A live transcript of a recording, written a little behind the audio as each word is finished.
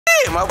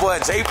My boy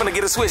Jay finna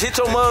get a Switch. Hit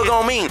your mug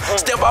on me.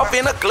 Step off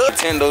in the club.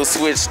 Nintendo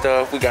Switch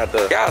stuff. We got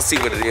the. Y'all see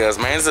what it is,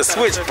 man. It's a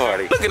Switch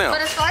party. Look at them.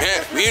 And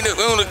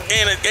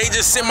they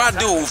just sent my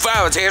dude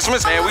 5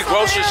 attachments. Man, we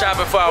grocery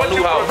shopping for our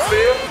new house.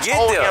 Get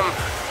them.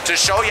 To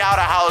show y'all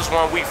the house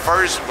when he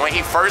first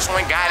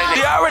went got it.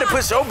 You already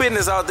put your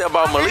business out there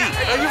about Malik.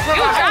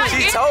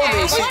 She told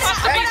me.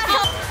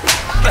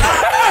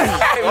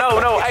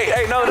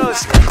 Hey, no.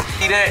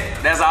 See that?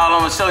 That's all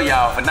I'm gonna show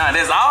y'all for now.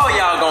 That's all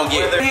y'all gonna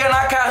get. Here and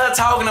I caught her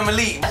talking to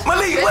Malik.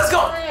 Malik, what's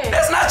going?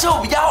 That's not your.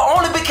 Y'all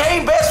only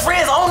became best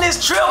friends on this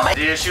trip, man.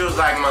 Yeah, she was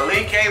like,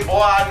 Malik, hey boy,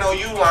 I know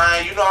you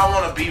lying. You know I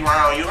wanna be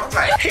around you. I'm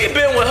like, he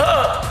been with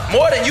her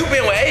more than you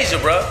been with Asia,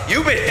 bro.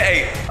 You been,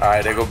 hey. All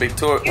right, there go Big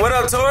Torque. What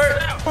up, Torque?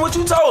 What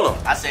you told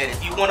him? I said,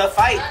 if you wanna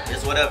fight,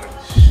 it's whatever.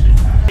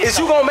 Is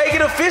you gonna make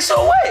it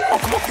official? Wait. Oh,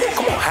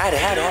 come on. Hide it.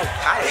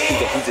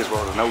 He just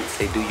wrote a note.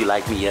 Say, do you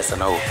like me? Yes or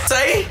no?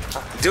 Say,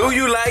 do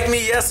you like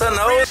me? Yes or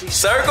no?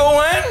 Circle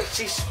one.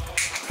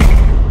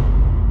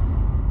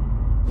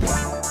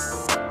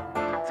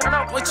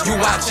 You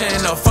watching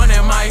the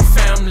FunnyMike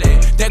family.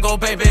 There go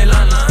baby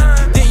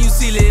Lana. Then you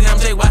see Lil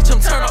MJ watch him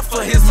turn up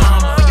for his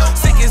mama.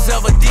 Sick as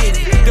ever did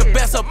it. The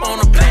best up on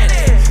the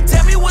planet.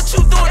 Tell me what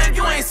you doing if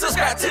you ain't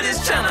subscribed to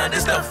this channel.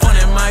 This the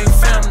FunnyMike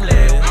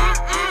family.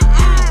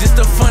 This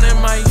the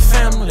FunnyMike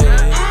family.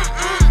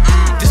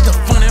 This the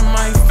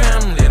FunnyMike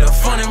family. The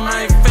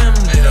FunnyMike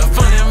family. The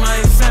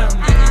FunnyMike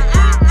family.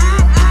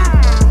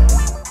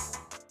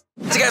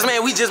 So guys,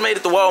 man, we just made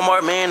it to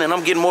Walmart, man, and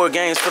I'm getting more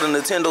games for the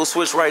Nintendo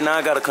Switch right now.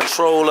 I got a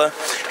controller.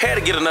 Had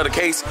to get another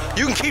case.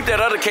 You can keep that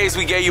other case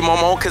we gave you,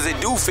 Momo, because it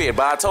do fit.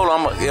 But I told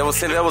her,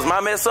 since that was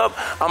my mess up,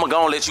 I'm going to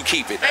go and let you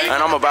keep it.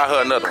 And I'm going to buy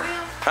her another one.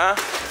 Huh?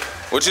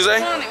 What you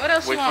say? What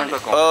else you want?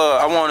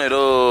 I wanted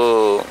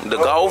the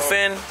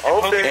Golfing,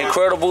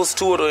 Incredibles,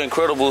 2 of the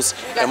Incredibles,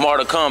 and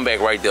Mortal Kombat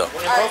right there.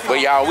 But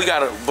y'all, we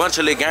got a bunch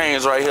of little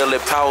games right here, little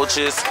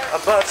pouches. a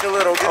bunch of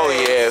little games. Oh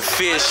yeah,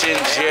 fishing,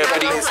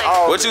 Jeopardy.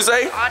 What you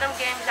say? All them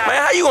games. Man,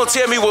 how you gonna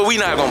tell me what we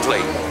not gonna play?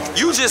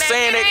 You just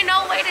saying there that. ain't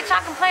no way that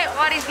y'all can play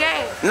all these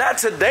games. Not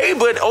today,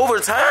 but over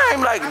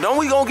time. Like, don't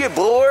we gonna get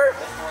bored?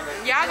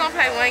 Y'all gonna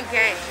play one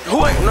game.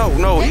 Who ain't?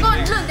 No.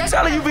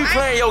 Tell her you be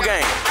playing your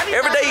game.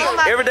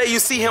 Every day you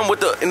see him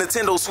with the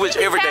Nintendo Switch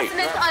every day.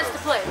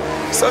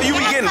 So you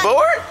be getting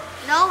bored?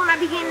 No, when I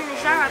be getting in the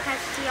shower, I pass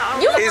it to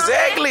y'all.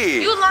 Exactly.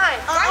 You lying.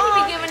 Why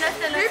he be giving us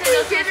the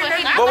Nintendo Switch when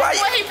he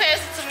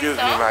passes it to me? Excuse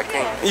me, my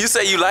king. You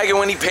say you like it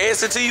when he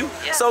passed it to you?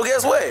 Yeah. So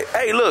guess what?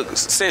 Hey, look,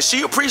 since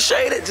she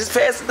appreciate it, just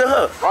pass it to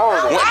her.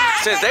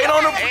 Since they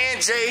don't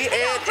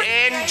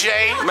And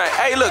Jay. Man,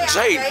 hey, look,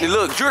 Jay,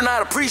 look, you're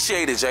not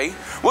appreciated, Jay.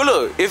 Well,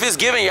 look, if it's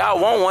giving y'all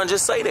want one,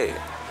 just say that.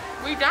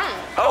 We don't.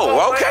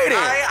 Oh, okay then.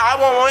 I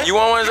want one. You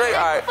want one, Jay?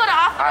 All right. For the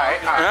offer. All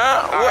right.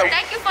 Huh?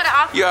 Thank you for the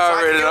offer. You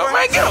already know.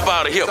 Man, get up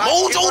out of here.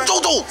 Move.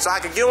 So I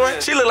can get one?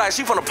 She look like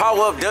she finna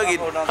power up Dougie.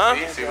 Huh?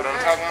 See what I'm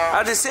talking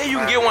about? I just said you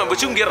can get one, but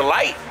you can get a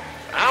light.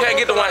 You can't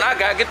get the one I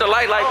got. Get the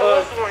light like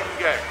Which one you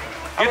got?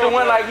 Get the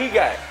one like he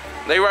got.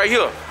 They right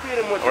here.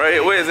 Right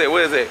here. Where is it?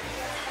 Where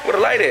the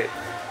light at?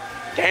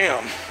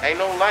 Damn. Ain't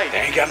no light.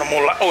 They ain't got no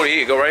more light. Oh, here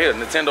you go. Right here.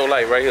 Nintendo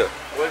light right here.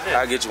 What's it?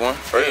 I'll get you one.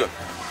 Right here.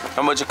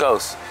 How much it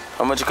cost?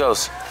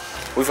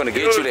 We finna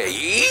get you that.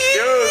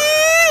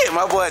 Yeah.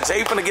 My boy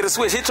Jay finna get a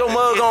Switch. Hit your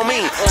mug on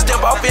me.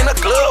 Step off in the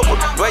club.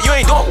 But you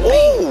ain't doing.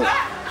 Ooh.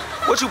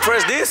 What you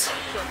press this?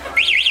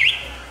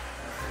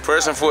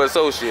 Pressing for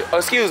associate. Oh,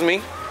 excuse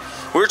me.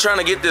 We're trying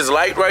to get this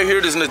light right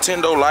here. This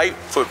Nintendo light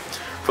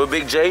for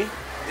Big J.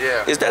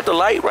 Yeah. Is that the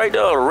light right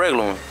there or the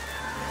regular one?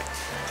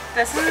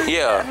 This is?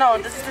 Yeah. No,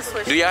 this is the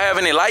Switch. Do y'all have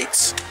any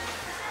lights?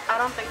 I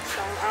don't think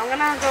so. I'm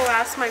gonna go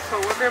ask my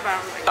coworker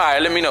about it. All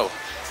right, let me know.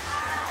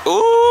 Ooh,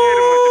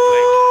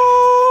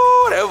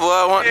 that boy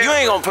I want. You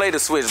ain't gonna play the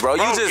Switch, bro.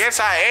 You just. Yes,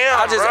 I am.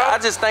 I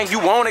just think you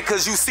want it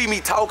because you see me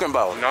talking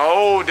about it.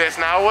 No, that's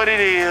not what it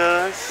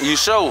is. You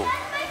show.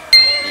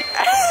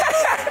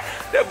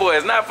 That boy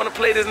is not gonna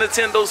play this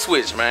Nintendo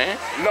Switch, man.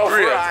 No, for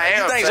real. I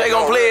am. You think Jay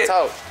gonna play it?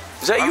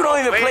 Jay, you don't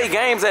even play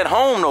games at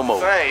home no more.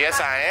 Son, yes,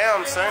 I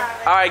am, son.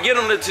 All right, get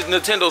him the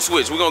Nintendo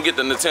Switch. We're gonna get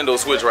the Nintendo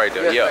Switch right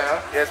there.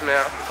 Yes,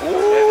 ma'am.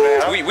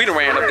 Ooh, we done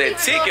ran up that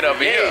ticket up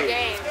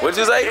here. What'd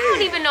you say? I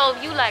don't even know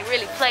if you like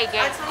really play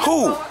games.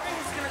 Who?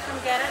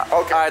 Okay.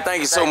 All right,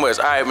 thank you so much.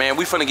 All right, man,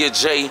 we finna get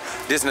Jay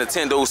this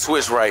Nintendo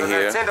Switch right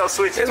here. Nintendo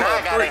Switch.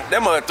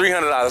 That mother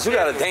 $300. We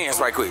gotta dance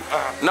right quick.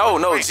 No,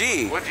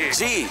 G. What G?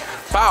 G.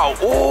 Bow.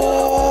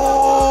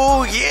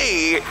 Ooh,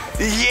 yeah.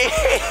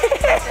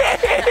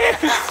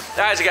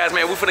 All right, you guys,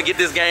 man, we finna get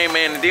this game,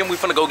 man, and then we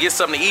finna go get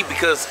something to eat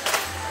because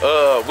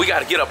we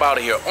gotta get up out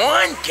of here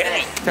on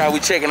game. How we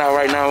checking out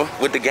right now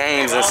with the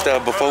games and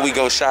stuff before we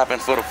go shopping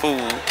for the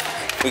food.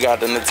 We got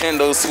the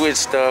Nintendo Switch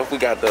stuff. We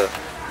got the.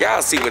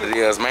 Y'all see what it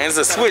is, man. It's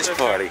a Switch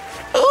party.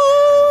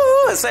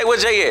 Ooh, say what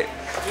Jay at.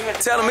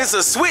 Tell them it's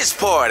a Switch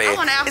party. I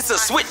want an Apple It's a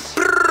Watch. Switch.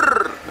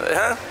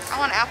 Huh? I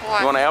want an Apple Watch.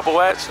 You want an Apple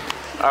Watch?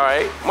 All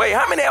right. Wait,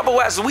 how many Apple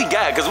Watches we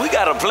got? Because we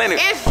got a plenty.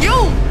 It's you.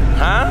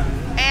 Huh?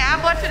 And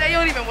I bought you that you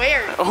don't even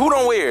wear it. Who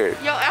don't wear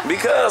it? Yo, Apple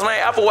because, man,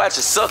 Apple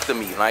Watches suck to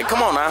me. Like,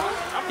 come on now.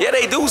 Yeah,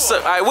 they do. So,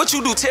 all right, what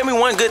you do? Tell me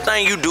one good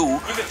thing you do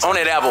on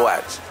that Apple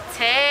Watch.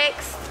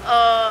 Text.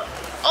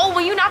 Oh,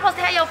 when you're not supposed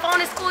to have your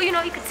phone in school, you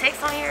know, you can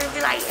text on here and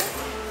be like,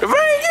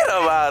 Man, get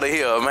up out of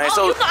here, man.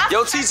 Oh,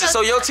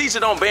 So your teacher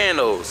don't ban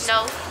those.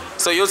 no.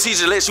 So your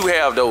teacher lets you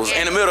have those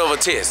in the middle of a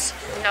test.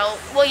 No.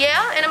 Well,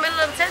 yeah, in the middle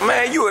of the test.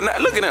 Man, you are not.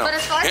 Look at them. But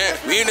as far as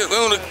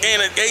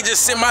And they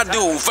just sent my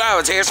dude 5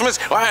 attachments.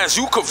 Why as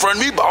you confront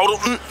me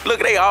about them?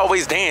 Look, they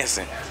always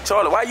dancing.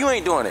 Charlie, why you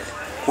ain't doing it?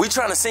 We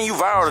trying to send you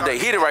viral today.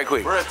 Hit it right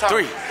quick.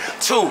 3,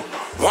 2, 1.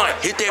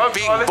 Hit that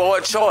big boy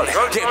Charlie.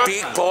 That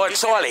big boy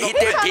Charlie. Hit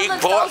that big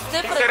boy.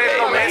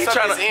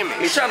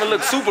 He's trying to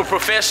look super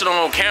professional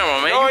on camera,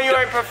 man. No, you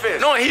ain't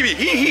professional. No,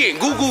 he ain't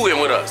goo-gooing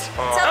with us.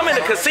 I'm in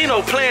the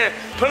casino playing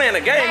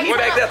the game. He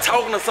back there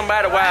talking to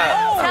somebody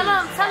while. Tell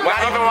him.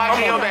 Why even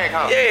watching your back,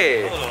 huh?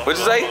 Yeah. What'd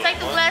you say? Take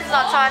the glasses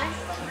off, Charlie.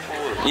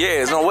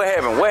 Yes, no, what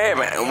happened? What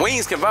happened?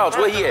 Wings can vouch.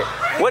 Where he at?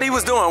 What he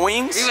was doing,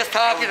 Wings? He was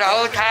talking the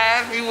whole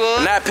time. He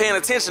was. Not paying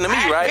attention to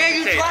me, right? Yeah,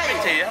 you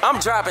playing. I'm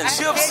dropping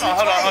chips.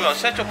 Hold on.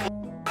 Shut your up.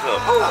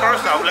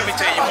 First off, let me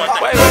tell you one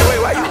thing. Wait.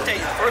 Why you?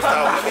 First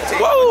off, let me tell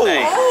you Whoa. one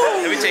thing.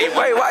 Let me tell you.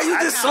 Wait, why you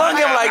just slung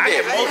him like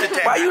that?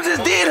 Why you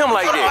just did him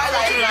like that?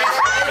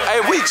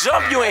 Hey, if we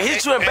jump you and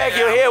hit you in the back of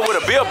your head with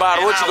a beer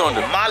bottle, what you gonna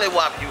do? Molly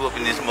whop you up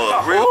in this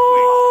mug real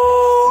quick.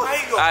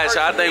 Alright,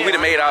 so I think we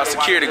done made our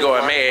security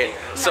guard mad.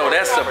 So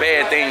that's a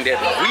bad thing that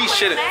we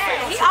shouldn't.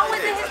 He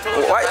always in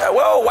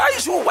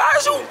his team.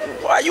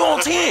 Why you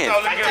on 10?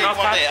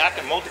 I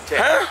can multitask.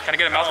 Huh? Can I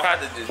get a mouse pad?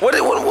 What,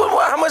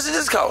 how much did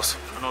this cost?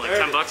 I don't know,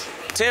 like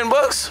 $10.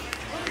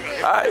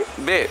 $10? Alright,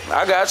 bet.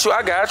 I got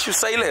you.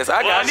 Say less.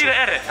 I got you. I need to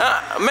edit.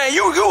 Man,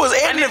 you was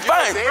editing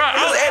fine. You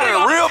was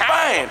editing real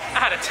fine. I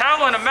had a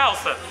towel and a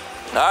mouse.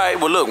 Alright,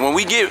 well look, when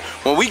we get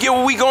where we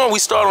going, we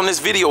start on this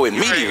video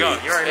immediately.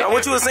 Now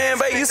what you were saying,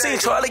 babe? You seen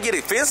Charlie get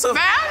offensive?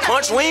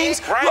 Punch Wings?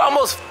 You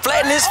almost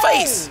flatten his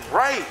face.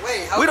 Right.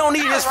 We don't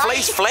need his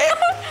face flat.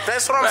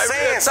 That's what I'm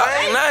saying, so,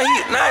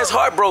 now his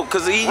heart broke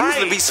because he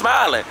usually be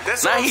smiling.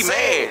 That's now what he I'm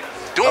saying. mad.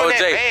 Doing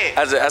that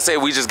bad. I said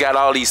we just got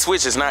all these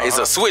switches. Now it's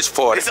a switch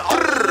party. Alright,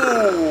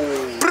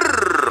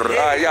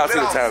 y'all see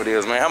what time it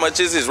is, man. How much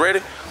is this? Ready?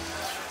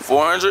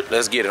 400.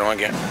 Let's get it on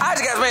again. Alright,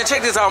 guys, man,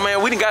 check this out,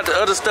 man. We done got the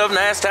other stuff.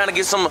 Now it's time to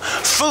get some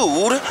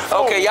food.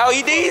 Okay, y'all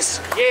eat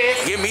these? Yeah.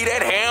 Give me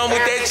that ham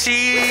with that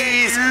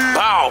cheese.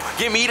 Bow.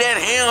 Give me that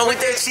ham with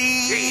that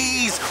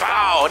cheese.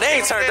 Bow. They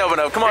ain't turned up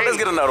enough. Come on, let's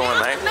get another one,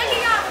 man.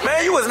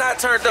 Man, you was not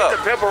turned up. The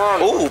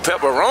pepperoni. Ooh,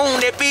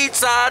 pepperoni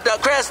pizza, the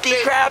crusty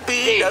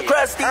crappy, the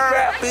crusty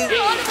crappy.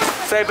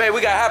 Say, babe,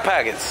 we got hot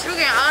pockets. You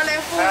get all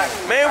that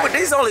food. Man, with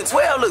these only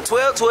 12. Look,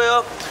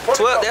 12.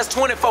 That's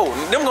 24.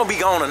 Them gonna be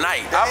gone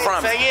tonight. I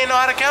promise. You ain't know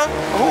how to count?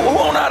 Who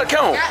don't know how to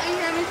count?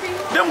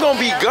 Them gonna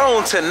be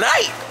gone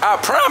tonight.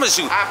 I promise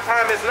you. I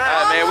promise not.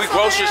 All right, man, we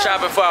grocery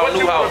shopping for our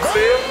new house.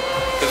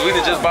 Cause we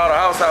just bought a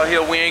house out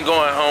here. We ain't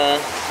going home.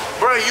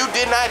 Bro, you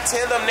did not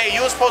tell them that.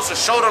 You were supposed to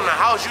show them the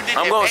house. You did.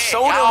 I'm gonna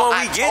show them when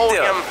we get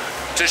there.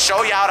 To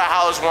show y'all the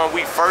house when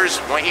he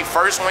first went,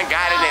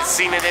 got it and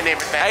seen it and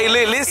everything. Hey,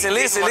 listen.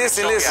 This,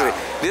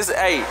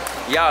 hey,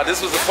 y'all, this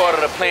was a part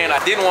of the plan. I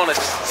didn't want to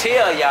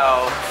tell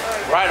y'all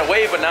right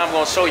away, but now I'm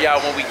gonna show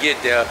y'all when we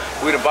get there.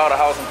 We done bought a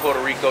house in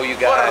Puerto Rico, you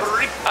guys.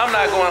 I'm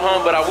not going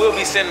home, but I will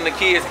be sending the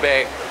kids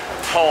back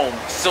home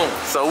soon.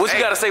 So what you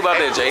gotta say about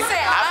that, Jay?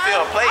 I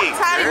feel played.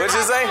 What'd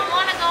you say?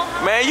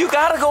 Man, you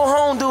gotta go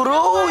home,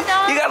 doo-doo.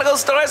 You gotta go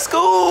start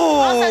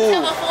school.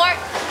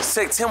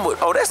 September.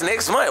 Oh, that's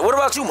next month. What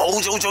about you,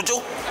 Mojo Jojo? I don't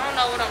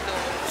know what I'm doing.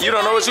 You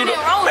don't know what you do?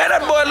 Man,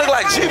 that boy look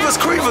like Jeepers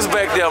Creepers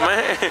back there,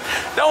 man.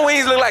 Don't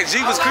Wings look like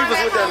Jeepers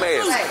Creepers with that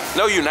mask?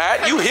 No, you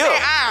not. You here.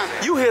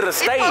 You here to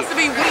stay. It's supposed to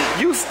be we.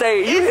 You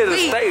stay. You here to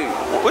stay.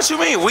 What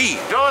you mean we?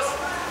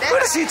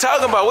 What is he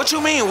talking about? What you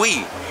mean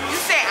we? You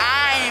said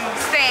I'm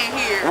staying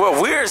here. Well,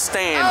 we're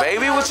staying,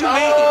 baby. What you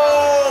mean?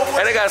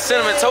 And they got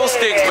cinnamon toast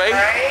sticks, baby.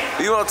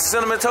 You want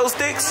cinnamon toast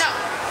sticks? No.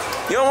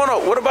 You don't want to.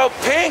 What about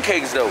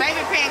pancakes, though?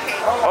 Maybe pancakes.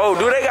 Oh,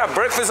 do they got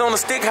breakfast on the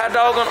stick, hot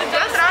dog on the...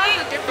 That's what I'm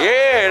looking for.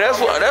 Yeah,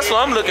 that's what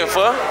I'm looking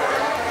for.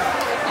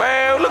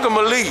 Man, look at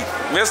Malik,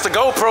 Mr.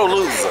 GoPro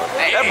loser.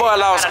 That boy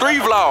lost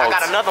 3 vlogs. I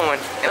got another one.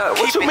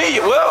 What you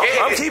mean? Well,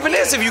 I'm keeping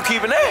this if you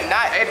keeping that.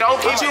 Don't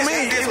keep what you this.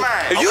 mean? This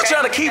mine. If you Okay,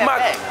 trying to keep my...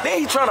 Then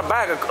he trying to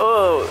buy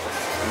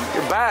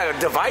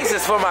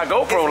devices for my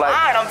GoPro. Like,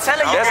 I'm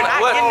telling you. that's not,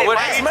 what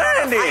is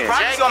mine then?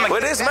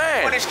 What is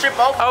mine? When it strip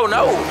open. Oh,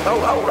 no. No.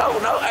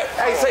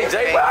 Hey, say,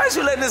 Jay, why is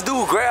you letting this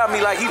dude grab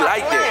me like he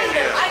like that?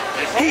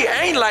 He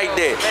ain't like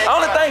that. The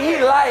only thing he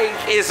like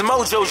is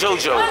Mojo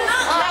Jojo.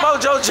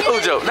 Mojo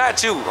Jojo.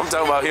 Not you. I'm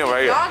talking about him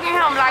right here. Dogging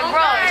him like,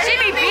 bro, she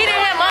be beating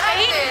him up.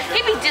 He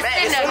be just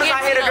sitting there. As soon as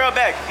I hit a girl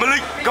back,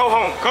 Malik, go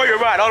home. Call your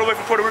ride all the way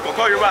from Puerto Rico.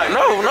 Call your ride.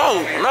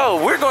 No.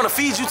 We're gonna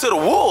feed you to the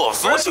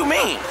wolves. What you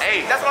mean?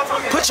 Hey, that's what I'm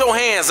talking about. Put your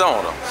hands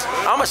on them.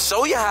 I'ma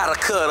show you how to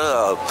cut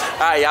up. All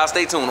right, y'all,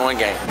 stay tuned on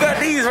game. Got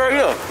these right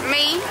here.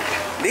 Me.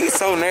 These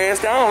so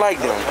nasty. I don't like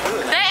them.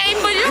 They ain't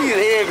for you. These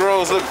egg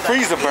rolls look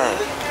freezer burn.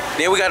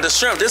 Then we got the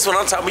shrimp. This one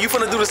I'm talking about. You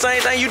finna do the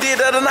same thing you did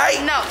the other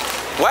night? No.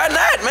 Why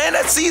not, man?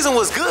 That season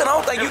was good. I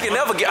don't think you can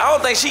never get. I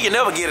don't think she can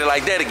never get it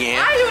like that again.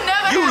 Why you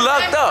never? You have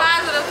lucked up.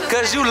 positive to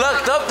Cause you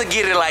lucked up to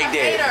get it like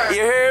that.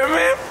 You hear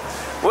me?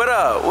 What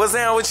up? What's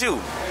down with you?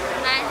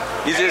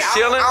 You just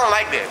chilling? I don't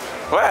like that.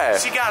 Why?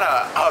 She got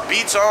her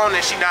beats on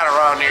and she not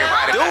around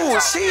everybody. Dude,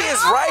 she is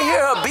right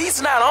here. Her beat's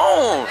not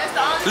on.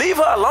 Leave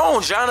her alone,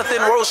 Jonathan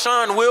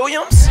Roshan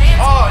Williams.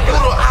 Oh, you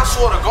know, I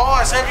swear to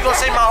God, son, you gonna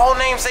say my whole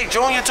name, say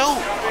Junior too?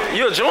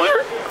 You a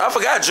junior? I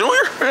forgot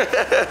Junior. All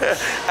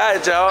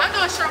right, y'all. I'm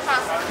doing shrimp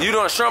pasta. You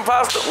doing shrimp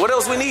pasta? What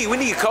else we need? We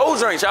need cold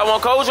drinks. Y'all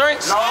want cold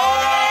drinks? No.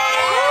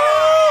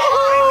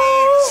 I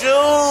need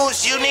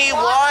juice. You need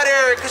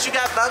water because you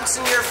got bumps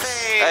in your face.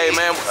 Hey,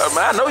 man,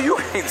 I know you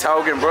ain't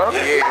talking, bro.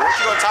 Yeah, what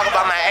you gonna talk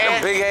about my ass?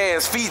 Them big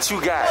ass feet you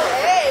got.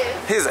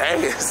 His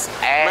ass.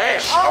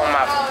 Ass on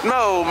my...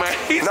 No, man.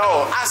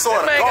 No, I saw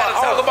the man God. gotta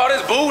talk about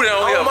his booty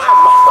on him. my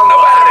mom.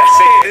 Nobody that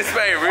said this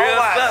man real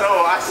my sussy.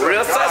 soul, I swear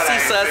Real to God, sussy, I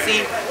ain't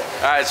sussy.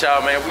 All right, y'all,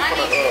 man. We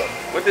finna,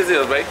 what this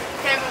is, babe?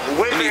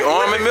 You need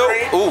almond milk?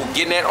 Ooh,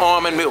 getting that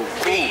almond milk.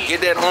 Ooh,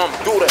 get that almond.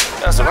 Do that.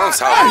 That's what I'm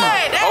talking about.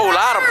 Hey, that's Whole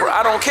lot of, not true.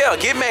 I don't care.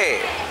 Get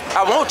mad.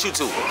 I want you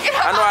to.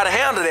 I know how to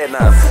handle that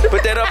now.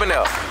 Put that up in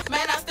there.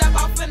 Man, I step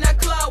off in the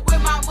club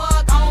with my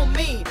mug on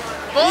me.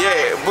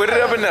 Yeah, put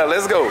it up in there.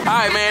 Let's go. All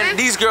right, man.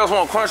 These girls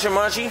want crunchy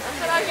munchy.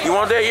 You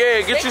want that?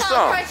 Yeah, get you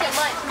some.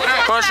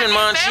 Crunchy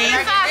munchy.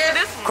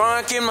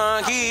 Crunkin'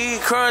 monkey,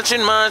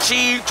 crunchin'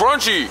 munchy,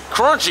 crunchy,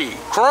 crunchy,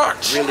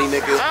 crunch. Really,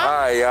 nigga? All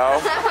right, y'all.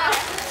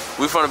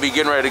 We finna be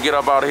getting ready to get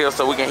up out of here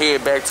so we can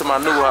head back to my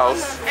new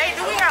house. Hey,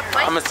 do we got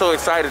plates? I'm so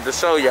excited to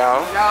show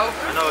y'all. I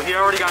know, he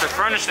already got it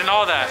furnished and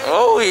all that.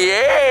 Oh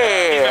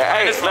yeah!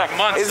 Hey, It's like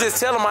months. is this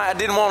telling me I just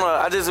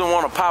didn't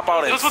wanna pop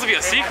out. It was supposed to be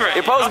a secret.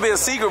 It's supposed to be a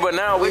secret, but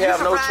now we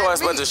have no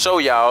choice but to show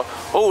y'all.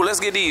 Oh, let's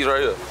get these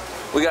right here.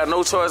 We got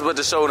no choice but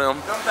to show them.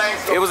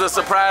 It was a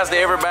surprise to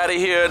everybody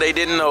here. They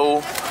didn't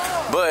know.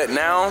 But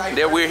now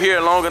that we're here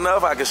long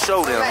enough, I can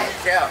show them.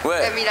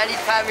 What? That mean I need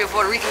to find me a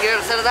Puerto Rican girl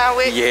to settle down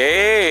with?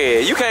 Yeah,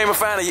 you can't even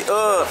find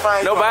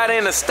nobody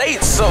in the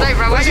States. So Hey,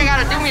 bro, why you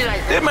gotta do me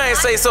like that? this man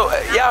say so.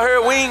 Y'all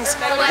heard Wings?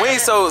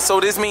 Wings. So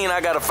this mean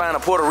I gotta find a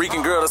Puerto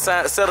Rican girl to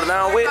settle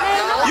down with?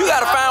 You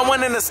gotta find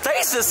one in the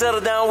States to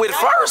settle down with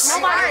first. Wait.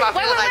 You was on the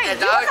phone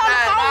with a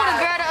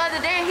girl the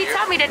other day and he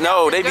told me that.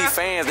 No, they be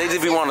fans. They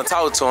just be wanting to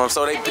talk to them,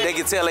 so they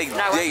can tell they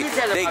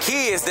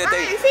kids that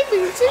they.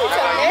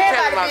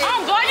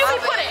 Oh, boy, you be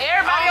putting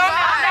everybody on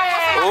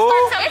there. Ooh.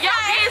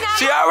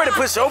 She already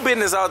put your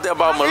business out there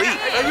about Malik.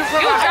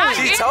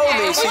 She told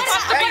me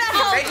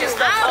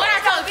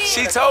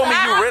she told me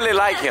you really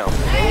like him.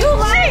 You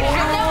like him? I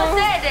never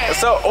said that.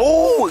 So,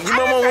 oh, you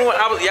remember when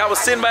y'all was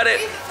sitting by that?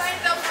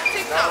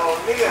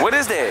 What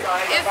is that?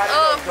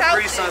 It's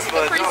Capri Sun.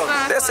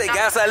 That's a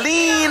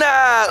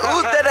gasolina.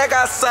 Usted de It's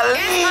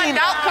gasolina.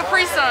 adult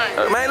Capri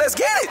Sun. Man, let's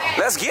get it.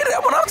 Let's get it.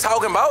 That's what I'm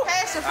talking about.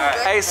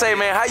 Hey, say,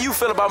 man, how you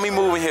feel about me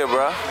moving here,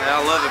 bro? Man,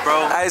 I love it,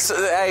 bro. Hey,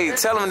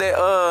 tell them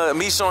that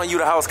me showing you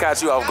the house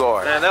caught you off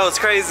guard. Man, that was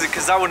crazy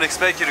because I wouldn't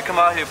expect you to come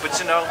out here, but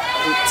you know,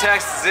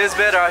 Texas is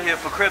better out here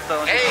for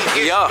crypto. Hey,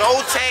 it's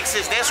no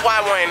Texas. That's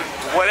why when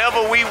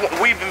whatever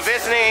we've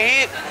invested in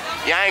hit,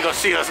 y'all ain't gonna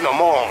see us no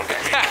more on that.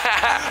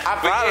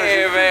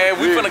 Yeah, man,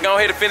 we finna go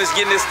ahead and finish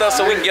getting this stuff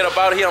so we can get up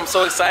out of here. I'm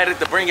so excited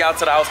to bring y'all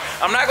to the house.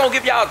 I'm not gonna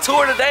give y'all a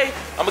tour today.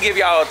 I'm gonna give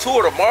y'all a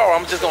tour tomorrow.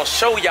 I'm just gonna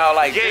show y'all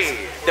like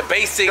the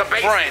basic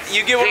front.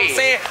 You get what I'm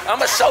saying? I'm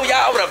gonna show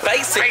y'all the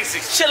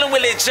basics. Chilling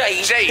with Lil J.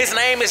 His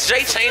name is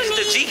Jay. Change it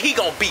to G. He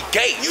gonna be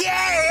gay.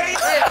 Yeah.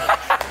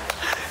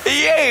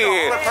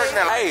 Yeah.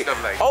 Hey.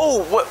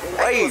 Oh, what?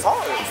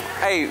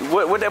 Hey,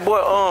 what that boy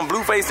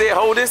Blueface said?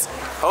 Hold this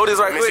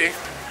right quick.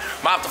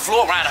 Mop the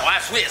floor right now. I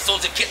swear, so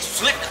just catch you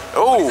slipping.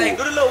 Oh. He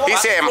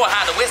said,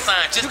 how the west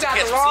side just to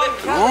catch you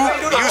slipping.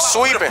 You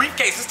sweeping. The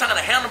briefcase, it's time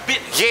to handle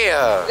business.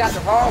 Yeah. You got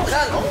the wrong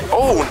color.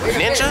 Oh,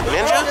 ninja.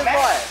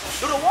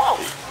 Do the walk.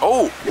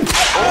 Oh,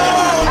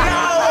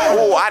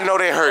 I know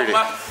they heard it.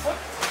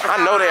 I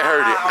know they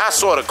heard it. I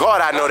swear to God,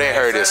 I know they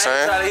heard it,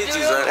 son.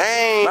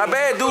 Dang. My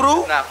bad,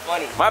 Doodoo. Not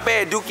funny. My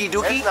bad, Dookie.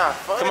 That's not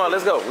funny. Come on,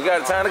 let's go. We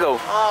got time to go.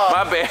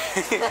 My bad.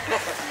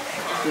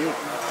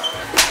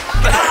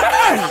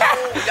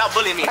 Y'all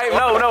bullying me. Hey,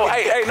 no.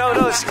 Hey, no.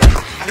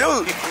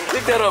 Dude,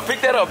 pick that up.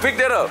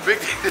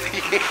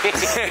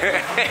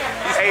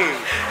 Hey,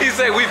 he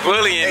said we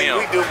bullying him.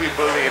 we do be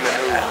bullying the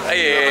news.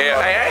 Yeah, I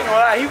ain't gonna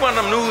lie. He one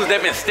of them news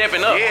that been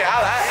stepping up. Yeah,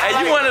 Hey,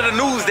 you one of the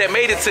news that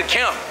made it to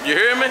camp. You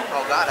hear me?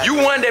 Oh, God, you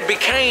one that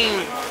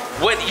became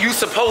what you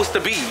supposed to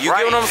be. You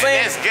get what I'm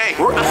saying? That's gay.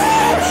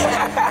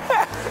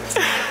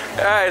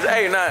 Alright,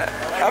 hey, nah,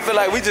 I feel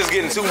like we just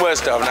getting too much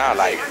stuff now.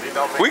 Like,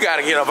 we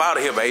gotta get up out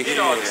of here, baby.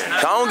 Go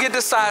on get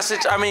the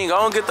sausage. I mean, go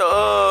on get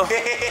the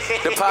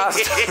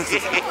pasta.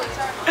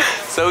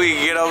 So we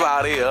can get up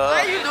out of here.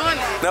 Why are you doing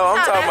this? No,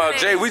 I'm talking about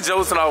Jay. We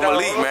joking off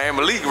Malik, man.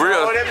 Malik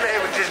real. Oh, that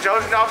man was just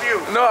joking off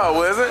you. No, I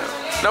wasn't.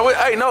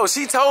 No,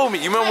 she told me.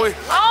 You remember?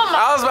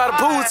 I was by the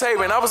pool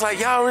table and I was like,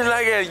 y'all really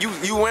like that.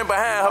 You went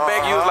behind her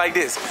back. You was like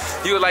this.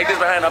 You was like this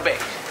behind her back.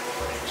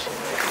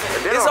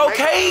 It's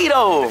okay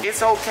though.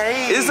 It's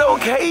okay. It's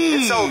okay.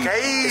 It's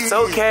okay. It's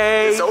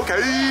okay. It's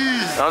okay.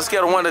 On a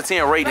scale of 1 to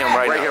 10, rate him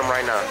right now. Rate him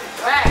right now.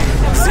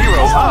 0.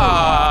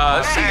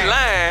 Ah, she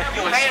lying.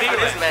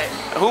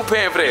 Who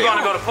paying for that? You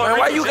gonna go to Puerto Man,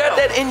 why you got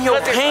that in your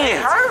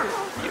pants?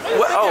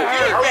 What? Oh.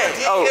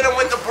 Hit him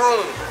with the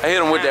broom. I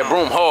hit him with that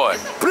broom hard.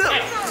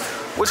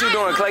 What you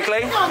doing, Clay? You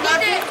gonna get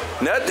that?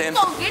 Nothing.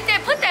 You gonna get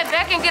that? Put that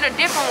back and get a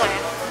different one.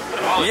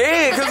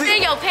 Yeah, cause it's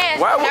in your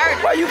pants.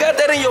 Why you got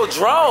that in your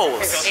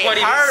drawers? It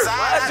hurts.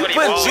 You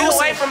put juice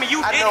away from me.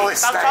 You did it.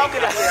 Stop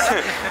talking to me.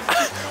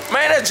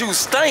 Man, that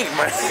juice stink,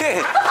 man.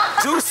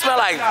 Juice smell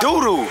like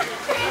doo-doo.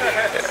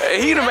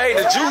 He done made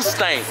the juice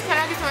stink. Can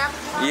I get some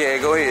apple? Yeah,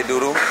 go ahead,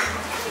 doo-doo.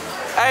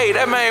 Hey,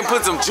 that man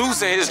put some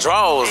juice in his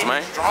drawers,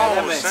 man.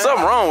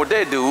 Something wrong with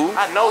that dude.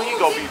 I know he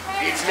gonna be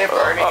sniffer.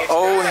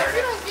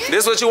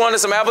 This what you wanted,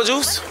 some apple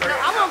juice?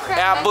 I want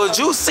cranberry. Apple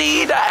juice,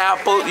 see the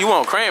apple. You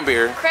want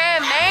cranberry?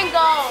 Mango.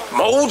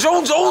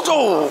 Mojo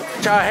Jojo.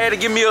 Y'all had to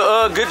give me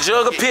a good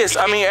jug of piss.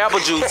 I mean apple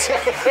juice. Jay,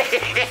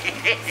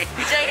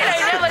 it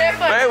ain't never that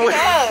funny.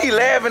 Man, he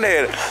laughing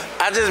at it.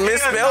 I just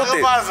misspelled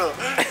it.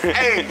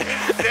 Hey,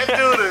 that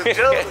dude is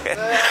joke.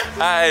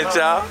 Alright,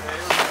 y'all.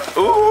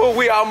 Ooh,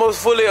 we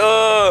almost fully we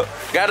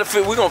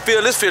gonna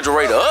fill this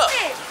refrigerator up.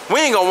 We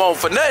ain't gonna want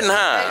for nothing,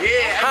 huh?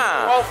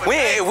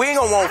 Yeah, we ain't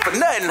gonna want for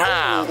nothing,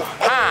 huh?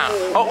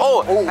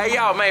 Oh, hey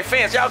y'all, man,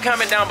 fans, y'all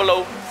comment down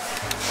below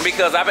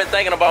because I've been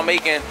thinking about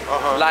making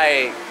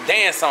like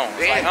dance songs.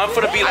 Like I'm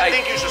finna be like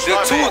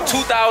the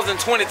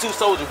 2022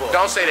 Soulja Boy.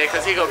 Don't say that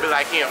because he gonna be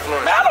like he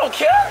influenced. Man, I don't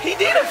care. He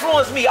did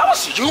influence me. I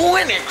was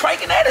shooing and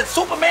cranking that and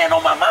Superman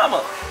on my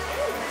mama.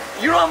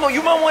 You remember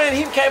when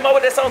he came up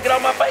with that song, Get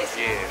Out My Face?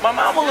 Yeah. My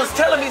mama was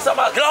telling me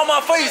something about, get out my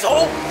face,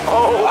 oh,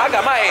 I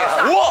got my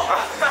ass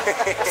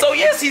whooped. So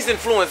yes, he's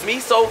influenced me.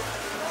 So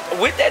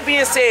with that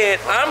being said,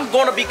 I'm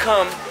gonna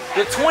become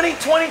the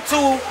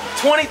 2022-2023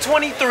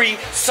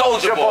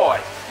 Soulja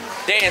Boy.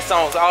 Dance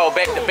songs all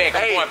back to back.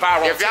 Hey,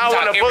 if y'all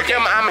wanna book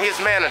him, I'm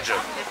his manager.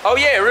 Oh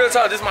yeah, real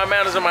talk, this is my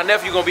manager. My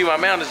nephew gonna be my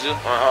manager.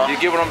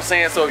 You get what I'm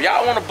saying? So if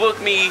y'all wanna book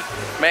me,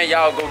 man,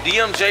 y'all go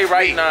DM Jay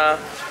right now.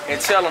 And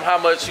tell them how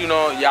much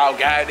y'all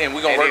got, and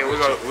we gonna work.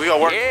 We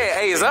gonna work. Yeah,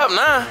 hey, it's up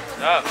now.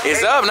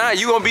 It's up now.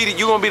 You gonna be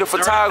the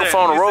photographer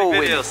on the road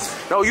with us.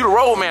 No, you the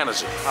road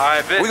manager. All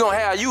right, bitch. We gonna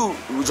have you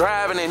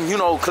driving and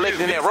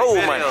collecting that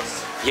road money.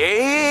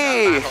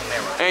 Yeah.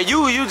 And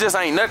you just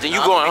ain't nothing.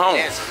 You going home.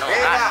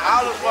 They got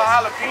olives for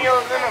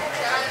jalapenos in them.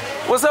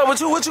 What's up with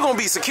you? What you gonna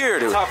be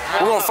security? We're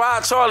gonna fire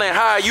Charlie and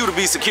hire you to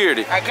be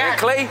security. And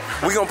Clay,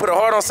 we gonna put a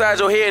heart on side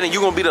your head and you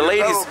gonna be the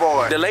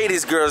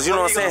ladies girls, you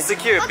know what I'm saying?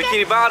 Secure,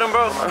 bikini bottom,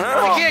 bro.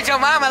 You killed your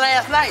mama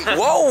last night.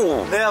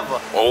 Whoa. Never.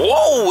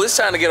 Whoa, it's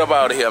time to get up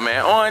out of here,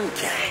 man. On game.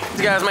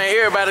 Guys, man,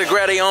 everybody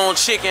grab their own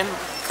chicken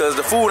because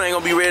the food ain't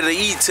gonna be ready to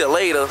eat till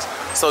later.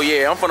 So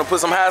yeah, I'm gonna put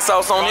some hot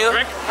sauce on here.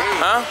 Drink?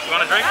 Huh? You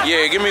want a drink?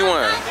 Yeah, give me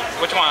one.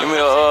 Which one? Give me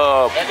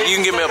you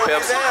can give me a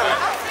Pepsi.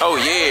 Oh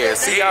yeah,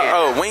 see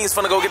y'all. Wings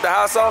finna go get the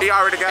hot sauce. He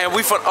already got. And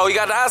we finna. Oh, you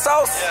got the hot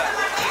sauce? Yeah.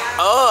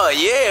 Oh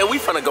yeah, we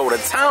finna go to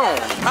town.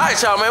 All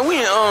right, y'all, man. We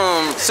in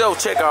self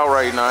checkout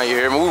right now. You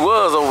hear me? We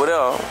was over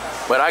there,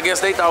 but I guess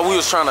they thought we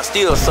was trying to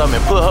steal something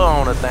and put her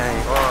on the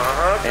thing.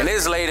 And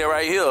this lady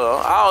right here,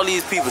 all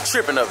these people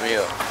tripping up in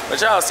here.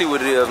 But y'all see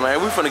what it is, man.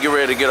 We finna get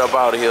ready to get up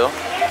out of here.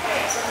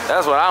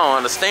 That's what I don't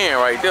understand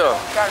right there.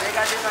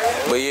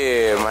 But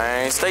yeah,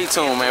 man, stay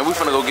tuned, man. We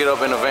finna go get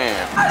up in the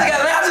van.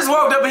 I just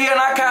walked up here and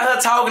I caught her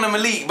talking to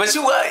Malik. But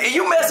you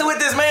messing with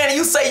this man and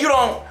you say you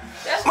don't.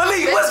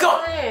 Malik, what's going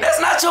on? That's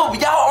not your,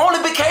 y'all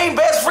only became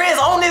best friends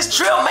on this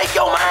trip. Make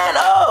your mind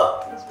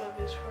up. That's my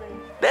best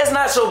friend. That's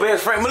not your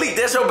best friend. Malik,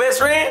 that's your best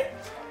friend?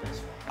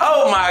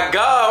 Oh my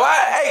God.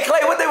 Hey,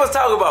 Clay, what they was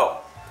talking about?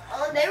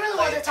 They really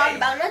wasn't talking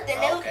about nothing.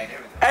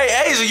 Hey,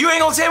 Asia, you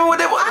ain't gonna tell me what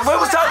they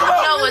was talking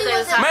about?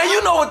 Man,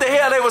 you know what the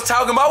hell they was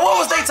talking about. What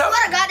was they talking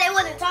about? God, they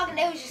wasn't talking.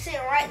 They was just sitting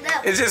right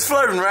there. It's just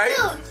flirting, right?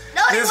 Dude,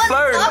 no, just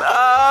flirting.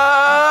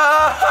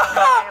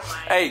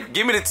 Hey,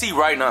 give me the tea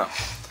right now.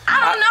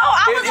 I don't know.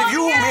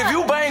 If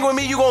you bang with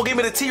me, you gonna give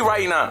me the tea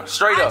right now,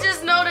 straight up. I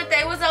just know that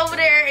they was over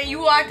there and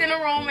you walked in the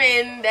room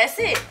and that's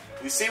it.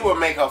 You see what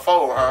make her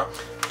fold, huh?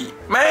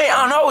 Man, I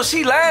don't know.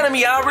 She lying to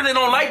me. I really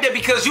don't like that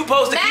because you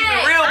supposed to keep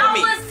it real with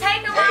me.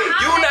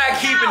 You not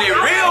keeping it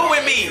real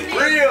with me.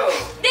 Real.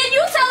 Then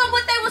you tell them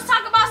what they was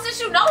talking about since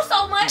you know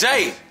so much.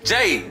 Jay,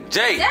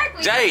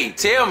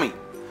 tell me.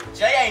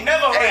 Jay ain't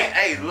never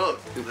Hey,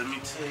 look. Let me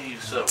tell you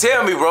something.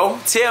 Tell me, bro.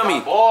 Tell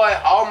me.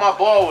 All my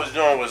boy was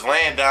doing was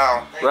laying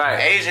down. Right.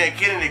 Asia and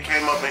Kennedy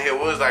came up in here. It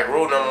was like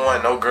rule number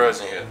 1, no girls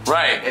in here.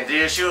 Right. And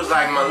then she was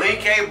like, Malik,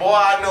 hey, boy,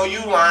 I know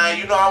you lying.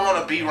 You know I want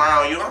to be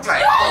around you. I'm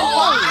like,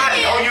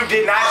 I know you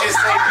did not just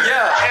say that.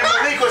 Yeah. And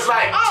Malik was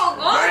like,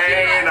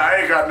 man, I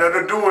ain't got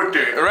nothing to do with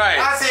that. Right.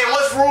 I said,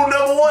 what's rule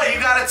number 1? You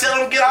got to tell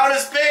them get out of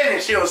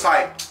Spanish. She was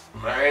like,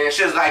 man,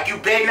 she was like, you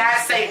better not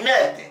say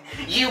nothing.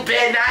 You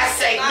better not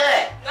say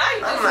nothing.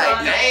 I'm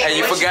like, dang. And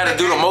you forgot to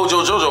do the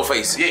Mojo Jojo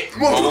face. Yeah.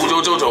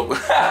 Mojo Jojo.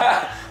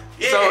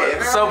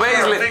 So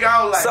basically,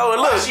 so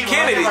look,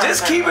 Kennedy,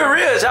 just keep it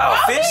real. Y'all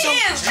official?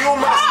 You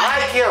must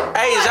like him.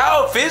 Hey,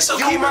 y'all official?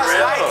 You must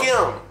like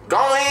him. Go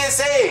ahead and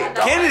say it.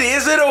 Kennedy,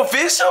 is it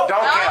official?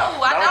 Don't care. I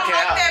don't like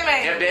that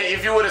man.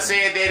 If you would have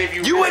said that, if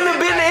you wouldn't have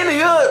been in the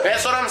hood.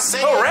 That's what I'm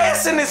saying.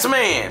 Harassing this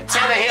man.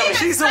 Telling him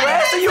she's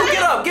harassing you.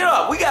 Get up.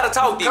 We gotta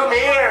talk to you. Come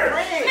here.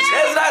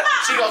 That's not.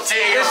 She gonna tell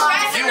you.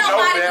 You know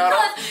better.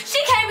 She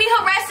can't be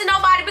harassing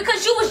nobody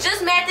because you was just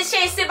mad that she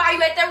ain't sit by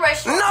you at that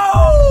restaurant.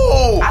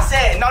 No. I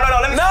said, no,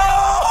 let me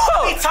talk.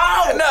 Let me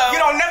talk. No.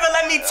 You don't never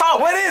let me talk.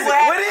 What is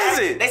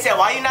it? They said,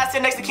 why you not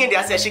sitting next to Kendi?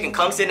 I said, she can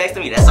come sit next to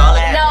me. That's all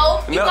I had.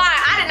 No, you lied.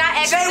 I did not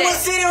ask you Jay that. was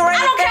sitting right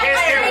I don't care.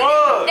 Yes, it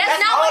was. That's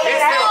not what he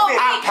told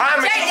me. I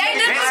promise Jay, you. they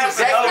That's literally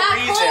exactly not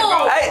the reason, cool.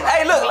 bro.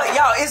 Hey, look,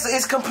 y'all,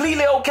 it's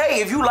completely okay.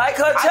 If you like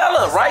her, tell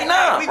her right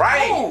now.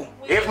 Right.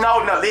 If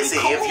listen,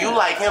 if you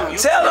like him, you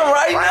tell him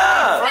right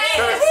now. Man,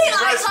 if he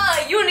likes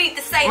her, you need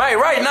to say Man,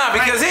 right now,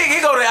 because he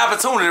go to the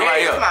opportunity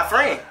right here. He's my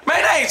friend.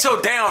 Man, that ain't your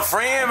damn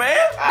friend, man.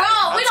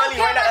 Bro, we don't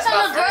care about your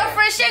little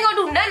girlfriend. She ain't gonna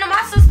do nothing to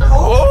my sister.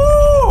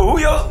 Ooh, who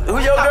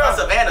your girl?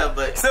 Savannah,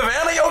 but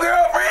Savannah, your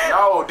girlfriend?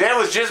 No, that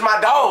was just my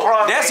dog.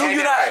 That's who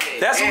you not.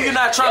 That's who you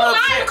not trying to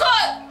upset.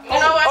 You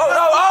know what?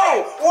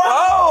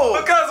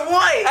 Because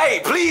what? Hey,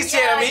 please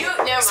tell me.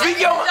 Speak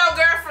your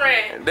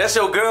girlfriend. That's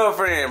your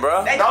girlfriend,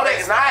 bro. No,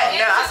 that's not. No,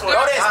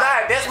 that's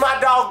not. That's my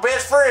dog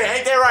best friend.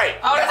 Ain't that right?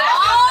 Oh, that's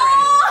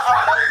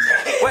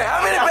Wait,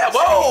 how many best?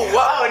 Whoa,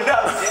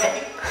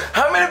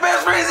 how many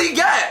best friends he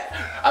got?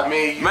 I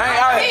mean,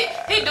 man,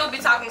 he do be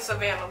talking to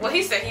Savannah. Well,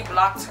 he said he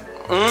blocked her.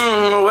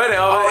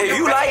 Whatever. If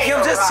you like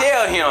him, just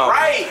tell him.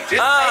 Right. Just say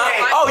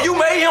that. Oh, you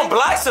made him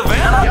block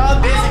Savannah?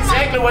 Y'all, that's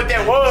exactly what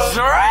that was.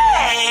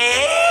 Right.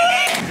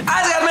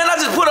 I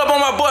just put up on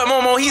my boy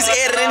Momo. He's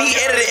editing. He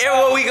edited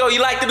everywhere we go.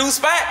 You like to do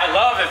spot? I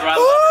love it, bro.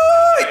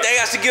 You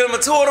think I should give him a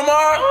tour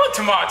tomorrow?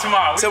 Tomorrow.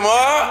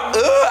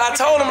 I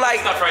told him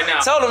right now.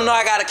 No,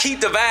 I gotta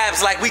keep the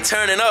vibes like we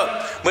turning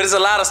up. But there's a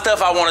lot of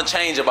stuff I want to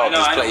change about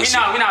this place.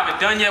 We're not even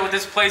done yet with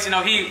this place. You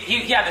know, he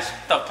had this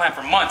stuff planned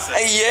for months.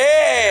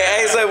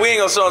 Yeah. Hey, so we ain't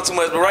gonna show him too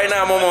much. But right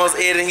now, Momo's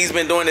editing. He's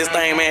been doing this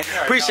thing, man.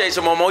 Appreciate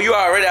you, Momo. You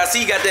already. I see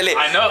you got that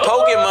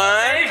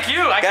Pokemon. Thank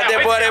you. Got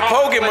that boy that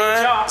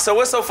Pokemon. So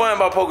what's so fun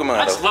about Pokemon?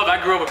 I just love it. I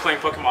grew up with playing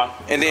Pokemon.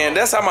 And then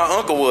that's how my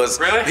uncle was.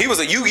 Really? He was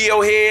a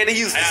Yu-Gi-Oh head. He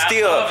used to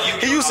steal.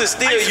 He used to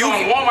steal Yu-Gi-Oh. I used to go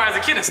to Walmart as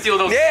a kid and steal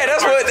those. Yeah,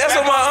 that's what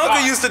my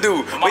uncle used to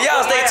do. But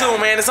y'all stay tuned,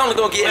 man. It's only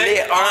gonna get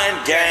lit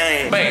on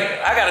game. Babe,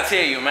 I gotta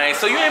tell you, man.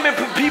 So you ain't been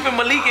peeping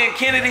Malik and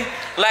Kennedy?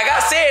 Like I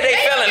said, they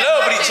fell in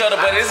love with each other,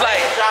 but it's like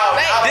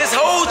this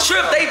whole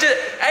trip, they just.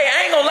 Hey,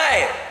 I ain't gonna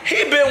lie.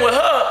 He been with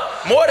her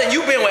more than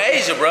you been with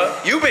Asia, bro.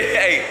 You been,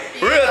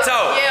 real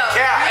talk.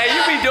 Hey,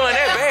 you be doing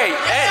that bad.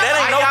 That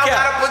ain't no cap.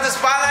 Gotta put the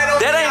spotlight on.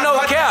 That ain't no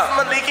cap.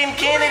 Malik and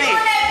Kennedy.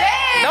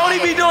 Don't he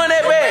be doing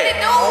that bad?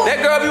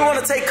 That girl be want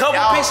to take couple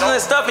pictures and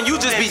stuff, and you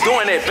just be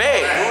doing that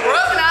bad.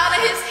 Rubbing all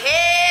of his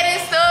head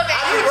and stuff. And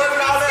I be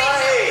rubbing all of her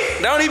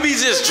head. Don't he be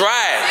just dry?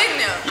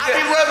 I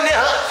be rubbing it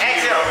up.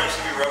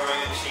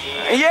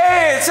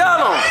 Yeah,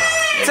 tell him.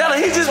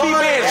 He just be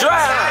being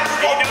dry.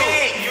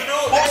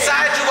 What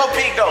side you gonna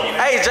pick though?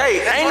 Hey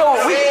Jay,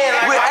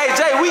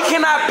 we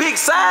cannot pick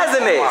sides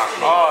in that.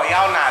 Oh,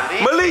 y'all not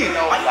leaving. Malik,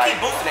 why you keep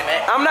boosting it,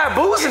 man? I'm not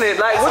boosting it.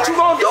 Like, what you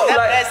gonna do?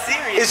 Like, that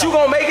serious. is you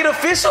gonna make it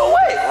official?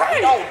 What?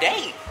 We don't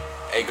date.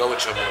 Hey, go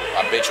with your move.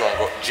 I bet you won't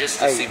go. Just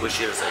to see what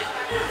she'll say.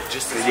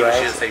 Just to see what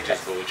she'll say,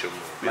 just go with your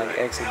move. Like,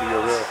 actually be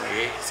your girlfriend.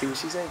 Yeah. See what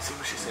she say? See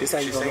what she say. This how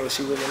you gonna know if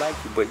she really like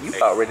you. But you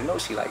already know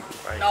she like you.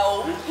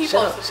 No, he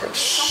Shut supposed up. to.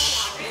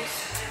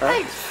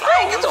 Ain't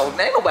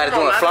nobody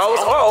doing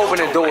flowers or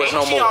opening doors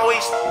no more.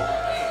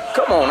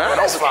 Come on now,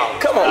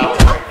 come on.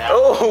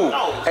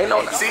 Oh, ain't no.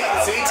 See,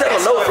 tell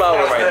him no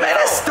flowers, man.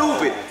 That's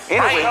stupid.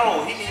 Anyway,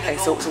 hey,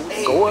 so we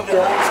can go up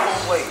there.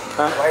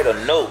 Write a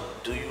note.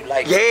 Do you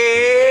like? Yeah.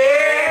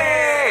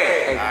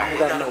 Hey, who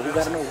gotta know? I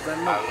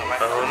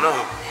don't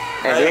know.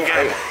 And then,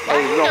 hey,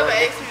 you know. Never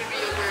asked me to be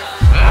your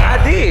girlfriend. I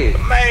did.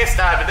 Man,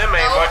 stop it. Them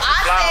ain't bunch of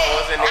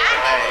flowers in there,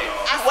 man.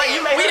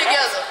 We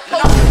together.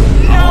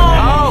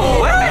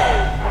 Oh, what?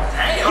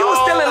 You was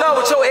still in love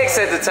with your ex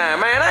at the time,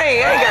 man. I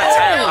ain't got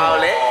time for all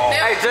that.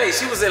 Hey, Jay,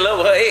 she was in love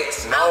with her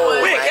ex.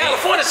 No, we in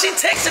California. She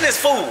texting this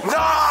fool.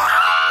 No. My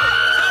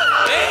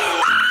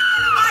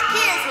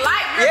kids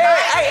like me. Yeah,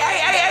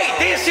 hey.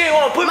 Then she didn't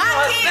want to put me on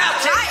her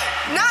Snapchat.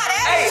 No,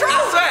 that's true.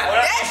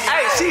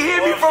 Hey, she hit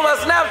me from her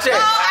Snapchat.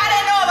 No, I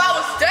didn't know if I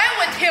was done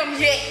with him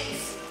yet.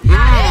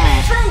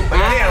 That's true.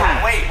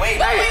 Wait.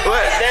 Hey,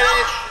 what?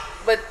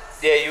 But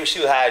yeah, she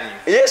was hiding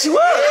you. Yeah, she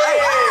was. Hey,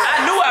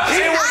 I knew I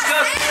peeped.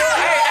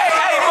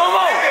 Hey,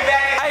 Momo.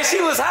 Hey, she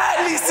was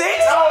hiding these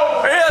things.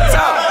 Real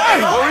talk.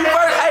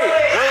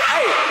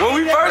 When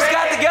we first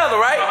got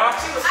together, right?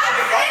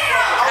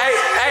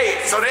 Hey.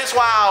 So that's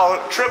why our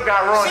trip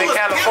got ruined in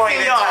California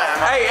that time.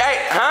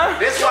 Hey, huh?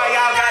 This why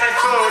y'all got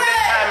into it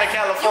that time in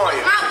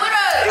California.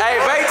 Hey,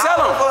 babe, tell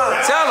him.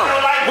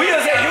 We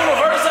was at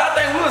Universal. I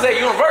think we was at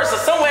Universal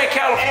somewhere in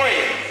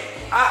California.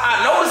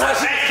 I noticed how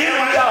she was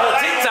giving me all her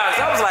TikToks.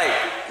 I was like,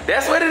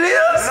 that's what it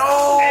is?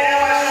 No.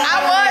 I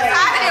was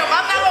hiding him.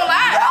 I'm not gonna lie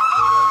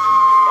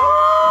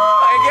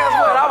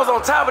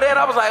on top of that,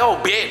 I was like, oh,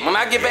 bet. When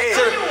I get back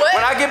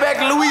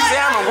to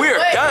Louisiana,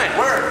 we're done.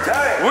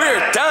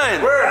 We're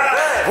done.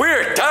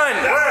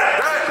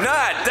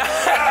 Not done.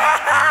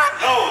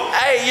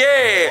 Hey,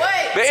 yeah.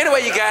 But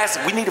anyway, you guys,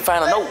 we need to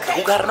find a note.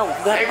 Who got a note?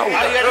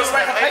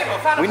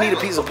 We need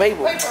a piece of paper.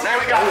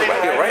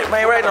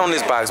 Right on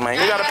this box, man.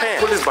 You got a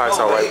pen. Put this box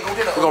all right.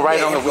 We're gonna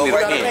write on it. We need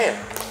a pen.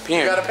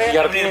 You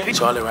got a pen?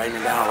 Charlie writing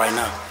it down right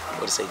now.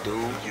 What it say? Do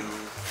you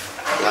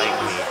like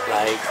me?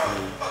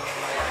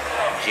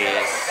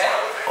 Yes.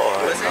 Or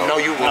no,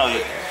 you won't.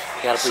 You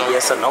gotta put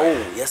yes or no.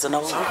 Yes or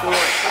no.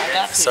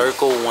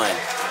 Circle one.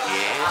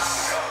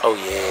 Yes. Oh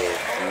yeah.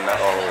 No.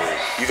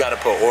 You gotta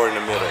put or in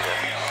the middle.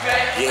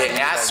 Yeah,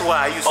 that's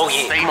why I used to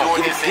stay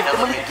doing this. Give it to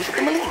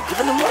Malik. Give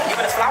it to Malik. Give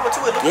it a flower to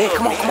it. Yeah,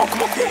 come on.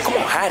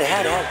 Hide it.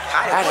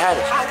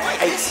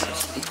 Hey,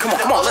 come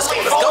on. Let's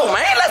go,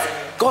 man. Let's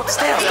go up the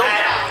stairs.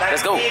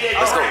 Let's go.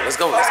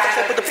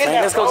 Put the pen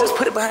down. Let's go. Just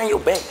put it behind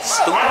your back.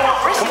 Come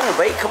on,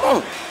 babe. Come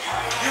on.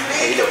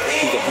 Hey, look.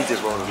 He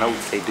just wrote a note.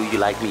 Say, do you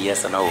like me?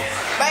 Yes or no? Babe,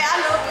 I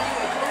love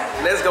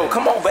you. Let's go.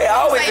 Come on, babe. I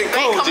always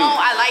include you.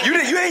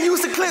 You ain't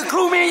used to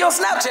include me in your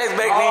Snapchats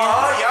back then.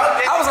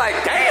 I was like,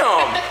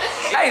 damn.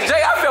 Hey,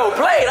 Jay, I felt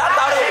played. I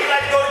thought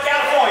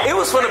it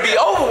was gonna be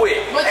over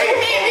with. But you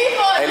hit me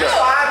for it.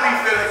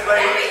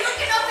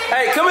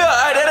 Hey, come here.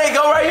 That ain't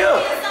go right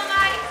here.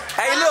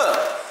 Hey, look.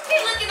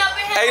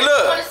 Hey,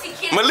 look.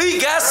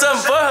 Malik got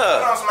something for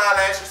her.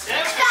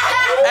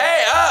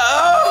 Hey,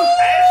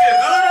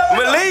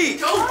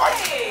 Malik.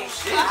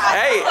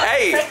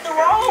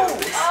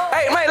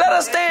 Hey, man, let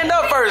us stand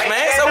up first,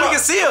 man, so we can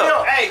see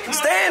her.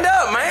 Stand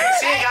up, man.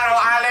 She ain't got no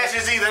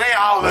eyelashes either. They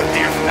all look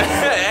different.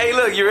 Hey,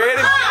 look, you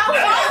ready?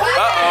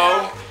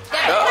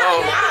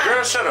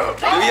 Girl, shut up.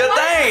 Do your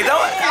thing.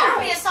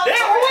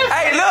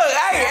 Hey, look.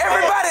 Hey,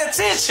 everybody,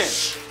 attention.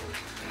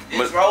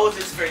 This rose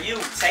is for you.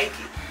 Take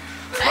it.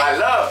 My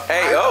love.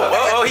 Hey,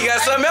 he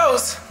got something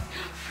else.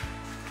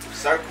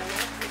 Circle.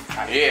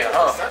 Yeah.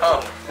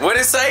 What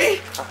it say?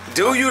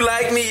 Do you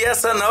like me?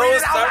 Yes or no?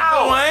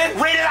 Circle one.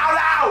 Read it out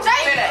loud.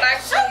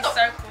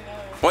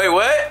 Wait,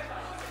 what?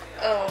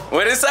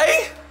 What it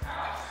say?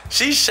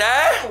 She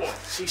shy?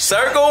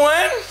 Circle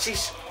one?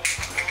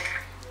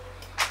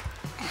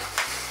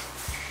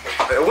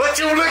 What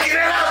you looking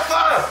at us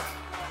for?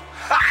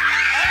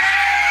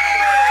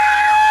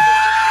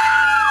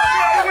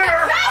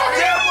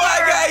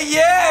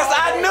 Yes,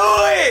 I knew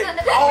it.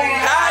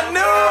 I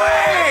knew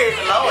it.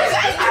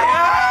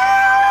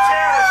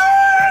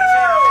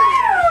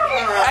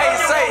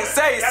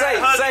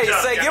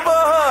 Hey, give her a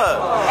hug.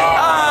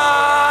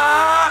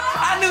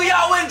 I knew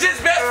y'all wasn't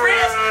just best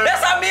friends.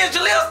 That's how me and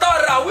Jaleel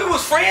started out. We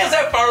was friends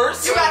at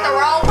first. You got the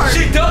wrong person.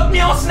 She ducked me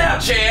on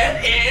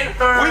Snapchat and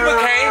we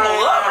became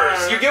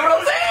lovers. You get what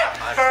I'm saying?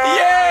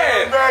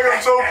 Yeah.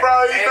 I'm so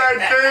proud you back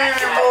there,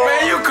 boy.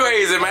 Man, you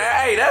crazy, man.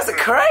 Hey, that's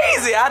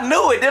crazy. I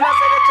knew it. Didn't I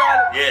say that,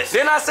 Charlie? Yes.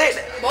 Then I said,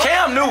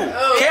 Cam knew.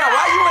 Cam,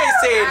 why you ain't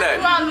saying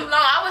nothing? No,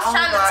 I was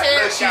trying to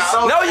tell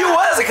you. No, you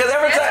wasn't, because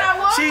every time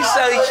she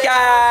said,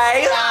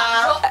 guys,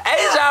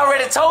 Asia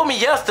already told me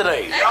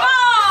yesterday.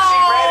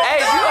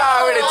 Hey, you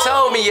already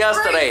told me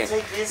yesterday.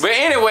 But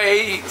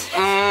anyway,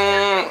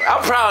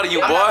 I'm proud of you,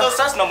 boy. I'm not Lil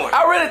Sus no more.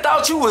 I really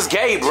thought you was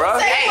gay, bro.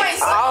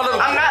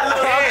 I'm not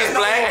Lil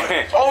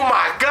Sus. Oh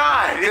my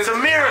God, it's a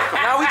miracle.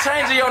 Now we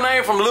changing your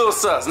name from Lil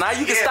Sus. Now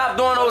you can stop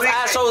doing those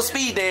iShow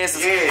speed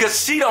dances because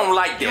she don't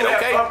like that,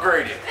 okay?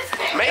 Upgraded.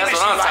 That's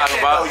what I'm talking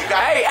about.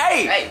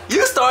 Hey,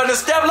 you starting to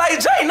step like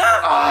Jay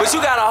now, but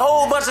you got a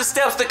whole bunch of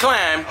steps to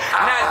climb.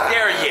 Not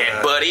there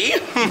yet, buddy.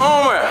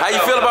 Homer, how you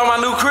feel about my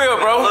new crib,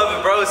 bro? I love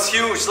it, bro. It's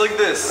huge. Look at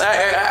this. I'm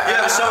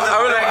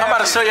about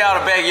to show y'all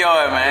the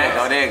backyard, man.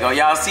 Oh, there you go.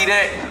 Y'all see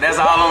that? That's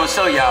all I'm gonna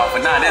show y'all.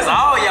 But nah, that's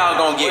all y'all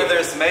gonna get. The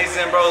weather's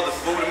amazing, bro. The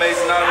food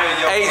amazing out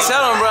here. Hey,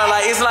 tell them, bro.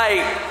 Like, it's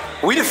like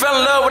we done fell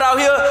in love with out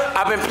here.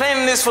 I've been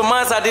planning this for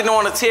months. I didn't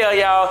want to tell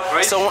y'all.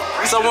 So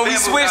when we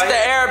switched to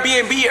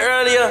Airbnb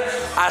earlier,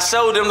 I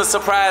showed them the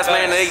surprise,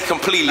 man. They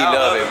completely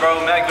love it,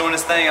 bro. Mac doing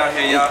his thing out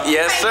here, y'all.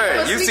 Yes,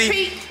 sir. You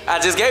see, I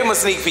just gave him a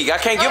sneak peek. I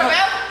can't give him.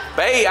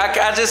 Babe,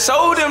 I just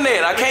showed them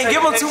that. I can't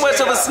give them too much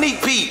of a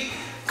sneak peek.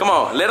 Come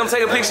on, let them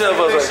take a picture of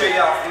us.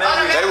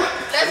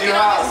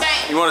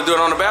 You want to do it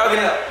on the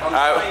balcony? All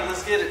right.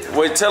 Let's get it.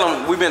 Wait, tell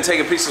them we've been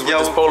taking pictures with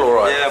this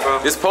Polaroid. Yeah, bro.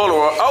 This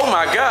Polaroid. Oh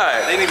my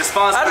God. They need to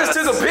sponsor us. I just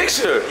took a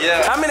picture.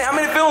 Yeah. How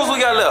many films we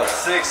got left?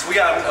 6. We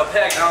got a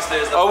pack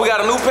downstairs. Oh, we got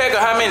a new pack, or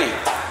how many?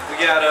 We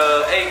got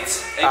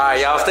 8. All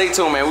right, y'all stay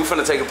tuned, man. We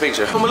finna take a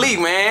picture. Malik,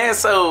 man.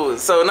 So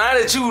now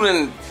that you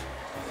done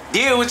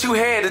did what you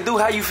had to do,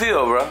 how you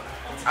feel, bro?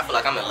 I feel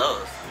like I'm in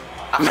love.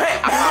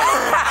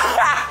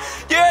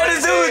 Yeah,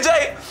 this dude,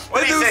 Jay.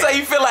 This dude say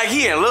he feel like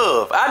he in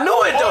love. I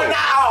knew it though.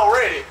 Not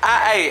already.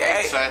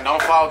 Hey, son,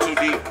 don't fall too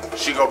deep.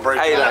 She gonna break.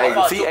 Hey,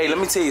 let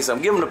me tell you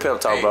something. Give them the pep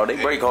talk, bro. They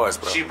break hearts,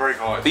 bro. She break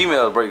hearts.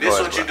 Females break hearts.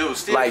 This what you do.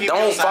 Still like,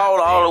 don't fall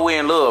all the way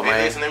in love,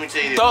 man. Listen, let me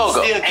tell you this.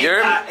 Thugger.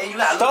 And you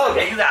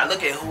gotta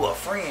look at who a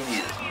friend is.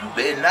 You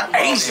better not.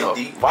 Asia.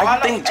 Why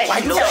you think? Why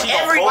you think?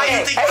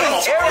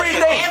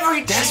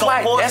 Everything. That's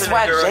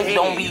why Jay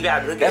don't be.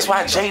 That's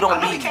why Jay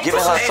don't be giving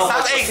her so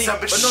much.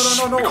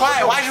 No. Be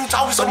quiet. Why you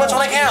talking so much on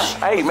the camera?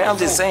 Hey man, I'm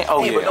just saying.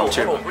 Oh yeah, I'm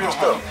tripping. Real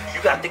stuff.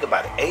 You gotta think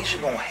about it. Asia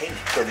gonna hate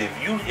because if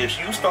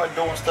you start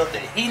doing stuff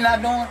that he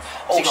not doing,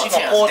 she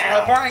gonna pour it in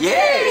her brain.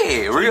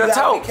 Yeah, real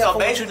talk. So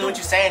basically, what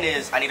you're saying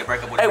is, I need to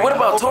break up with. Hey, what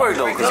about Tori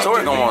though? Because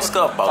Tori gonna want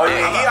scuff about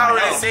that. He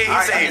already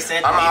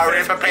said. I'm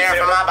already preparing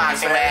for my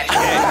boxing match.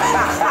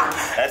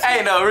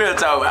 Hey, no, real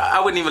talk. I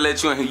wouldn't even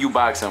let you in here. You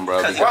box him,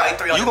 bro.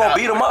 You gonna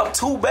beat him up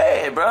too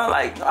bad, bro.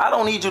 Like I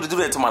don't need you to do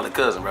that to my little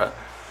cousin, bro.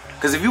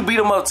 Because if you beat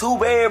him up too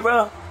bad,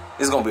 bro,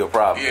 it's gonna be a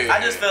problem. I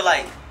just feel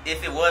like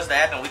if it was to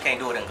happen, we can't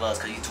do it in gloves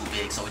because he's too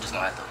big. So we just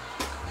gonna have to,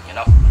 you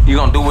know. You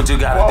gonna do what you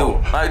gotta do.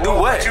 Like do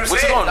what?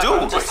 What you gonna do?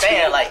 I'm just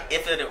saying, like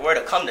if it were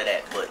to come to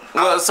that, but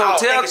well, so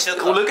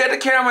look at the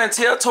camera and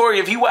tell Tori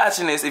if you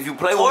watching this. If you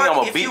play with me, I'm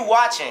gonna beat. If you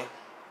watching,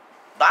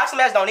 boxing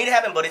match don't need to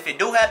happen. But if it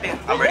do happen,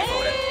 I'm ready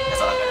for that.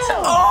 That's all I gotta say.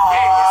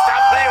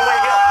 Stop playing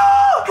with him.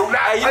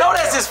 Hey, you know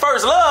that's his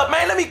first love,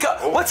 man. Let me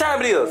come. What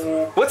time it is?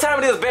 What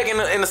time it is back in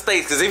the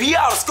States? Because if he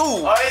out of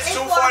school, it's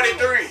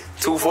 2:43.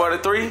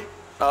 2:43.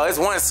 Oh, it's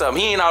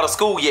 1-something. He ain't out of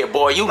school yet,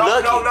 boy. You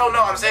lucky. No.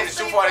 I'm saying it's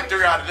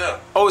 2:43 out of there.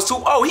 Oh, it's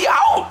 2. Oh, he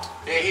out.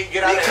 Yeah, he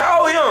get out.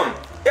 Call him.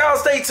 Y'all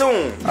stay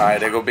tuned. All right,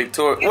 there go Big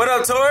Torque. What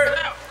up, Torque?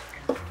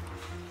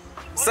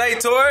 Say,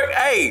 Torque.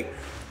 Hey.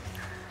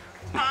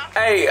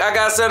 Hey, I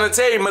got something to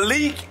tell you.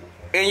 Malik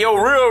and your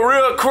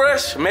real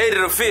crush made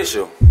it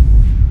official.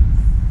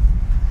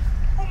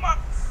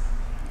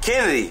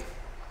 Kennedy.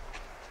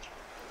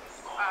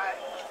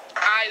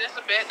 Alright, that's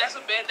a bet.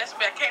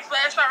 I can't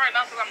flash out right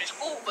now because I'm in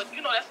school, but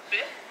you know that's a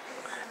bet.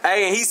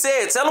 Hey, and he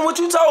said, tell him what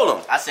you told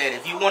him. I said,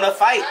 if you want to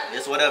fight,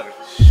 it's whatever.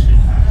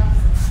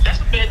 That's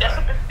a bet.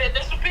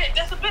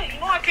 You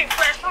know I can't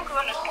flash out because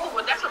I'm in school,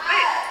 but that's a bet.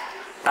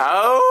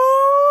 Oh.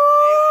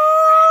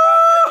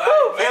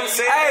 Him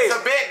saying it's a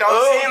bet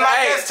don't seem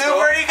like it's too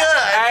pretty good.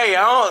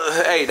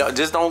 Hey,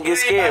 just don't get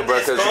scared, bro,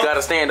 because you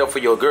gotta stand up for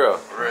your girl.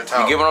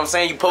 You get what I'm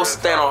saying? You supposed to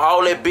stand on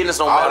all that business,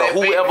 no matter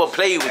whoever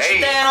played with you.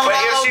 But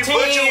if she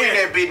put you in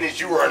that business,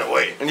 you run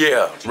away.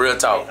 Yeah, real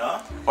talk.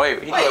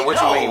 Wait, he like, what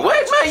you mean?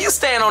 What, man? You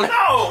stand on it?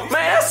 No,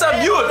 man, that's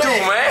something you would do,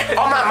 man.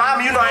 Oh my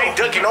mom, you know I ain't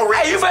ducking no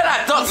wreck. Hey, you better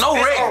not duck no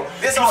wreck.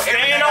 This on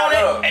stand on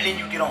it, and then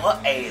you get on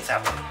her ass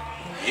after.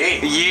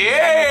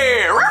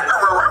 Yeah.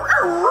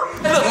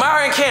 Look,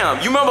 Myra and Cam,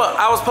 you remember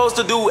I was supposed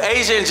to do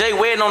Asia and Jay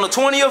wedding on the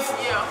 20th?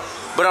 Yeah.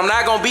 But I'm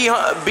not gonna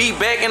be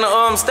back in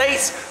the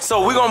States,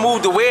 so we're gonna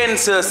move the wedding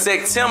to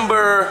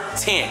September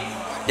 10th.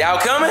 Y'all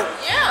coming?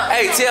 Yeah.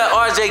 Hey, tell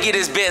RJ get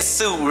his best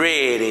suit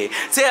ready.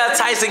 Tell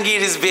Tyson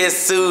get his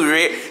best suit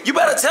ready. You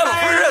better tell him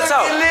for real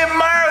talk. Little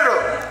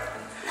Murder.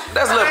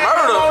 That's Little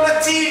Murder. On the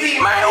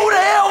TV. Man, who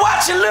the hell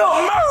watching Little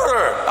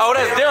Murder? Oh,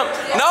 that's them.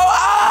 No.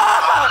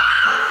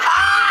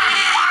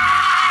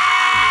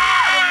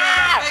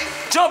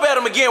 Jump at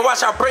him again,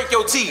 watch I break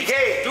your teeth.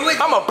 Yeah.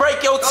 I'ma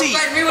break your teeth.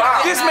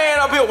 This man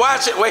up here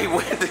watching, wait,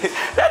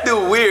 that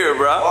dude weird,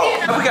 bro.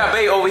 We got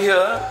Bae over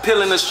here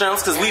peeling the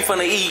shrimps because we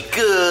finna eat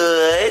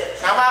good.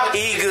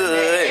 Eat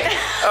good.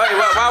 All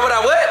right, why would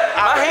I what?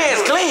 My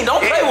hands clean,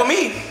 don't play with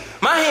me.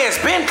 My hands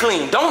been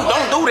clean, don't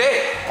do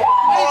that.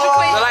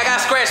 Like I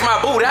scratched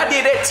my booty, I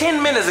did that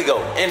 10 minutes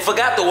ago and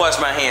forgot to wash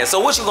my hands. So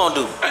what you gonna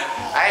do?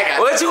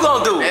 What you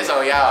gonna do? That's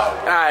on y'all.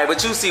 Alright,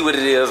 but you see what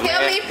it is, man.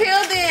 Help me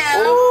peel them.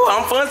 Ooh,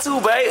 I'm fun too,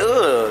 babe.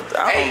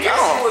 I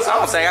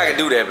don't think I can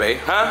do that, babe.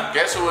 Huh?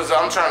 Guess who was,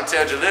 I'm trying to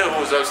tell Jalil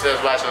who was upstairs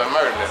watching the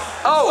murder.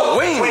 Oh,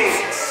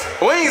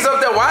 Wings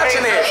up there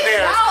watching it.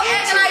 Y'all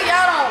acting like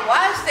y'all don't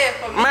watch that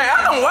for me. Man, I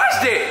don't watch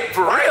that.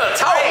 For real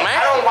talk, man.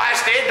 I don't watch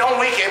that. Don't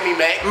wink at me,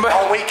 man.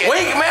 Don't wink at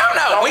me. Man, I'm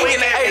not winking.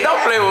 Hey,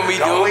 don't play with me,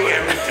 dude. Don't wink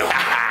at me, dude.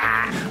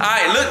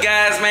 Alright, look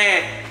guys,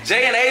 man.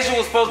 Jay and Asia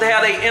was supposed to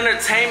have their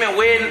entertainment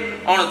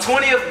wedding on the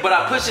 20th, but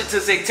I pushed it to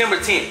September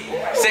 10th.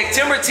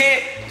 September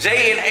 10th,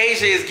 Jay and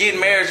Asia is getting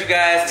married, you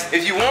guys.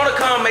 If you want to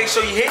come, make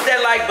sure you hit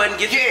that like button.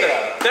 Get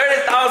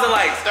 30,000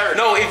 likes. 30.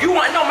 No, if you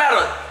want, it don't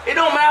matter. It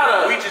don't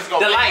matter. We just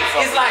gonna the likes.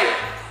 It's like,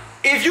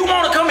 if you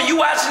want to come and you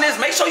watching this,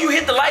 make sure you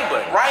hit the like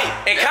button. Right.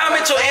 And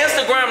comment your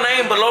Instagram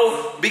name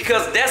below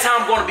because that's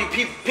how I'm going to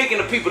be picking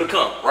the people to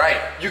come. Right.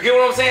 You get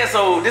what I'm saying?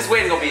 So this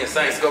wedding going to be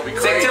insane. It's going to be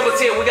crazy. September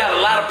 10th, we got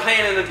a lot of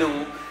planning to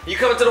do. You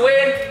coming to the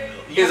wedding?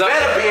 You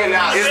better be in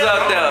there. It's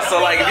up there.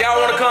 So like, if y'all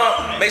want to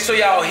come, make sure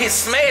y'all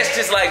smash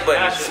this like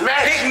button.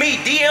 Smash. Pick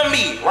me, DM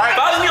me. Right.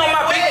 Follow me on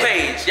my big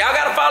page. Y'all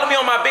got to follow me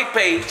on my big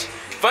page.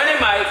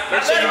 FunnyMike.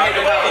 Make sure you make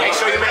it pop up. Make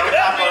sure you make it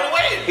pop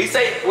up. He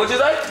say, what'd you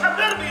say? I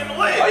better be in the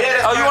wedding.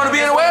 Oh, you want to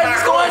be in the wedding?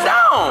 It's going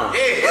down.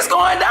 Yeah. It's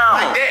going down.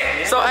 Like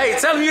that. So, hey,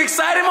 tell him you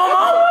excited,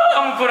 mama.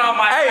 I'm gonna put on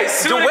my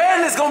the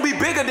wedding is gonna be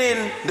bigger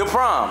than the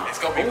prom. It's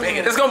gonna be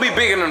bigger. It's gonna be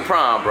bigger than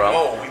prom,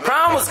 bro.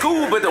 Prom was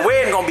cool, but the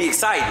wedding gonna be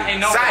exciting.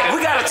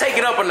 We gotta take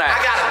it up a notch.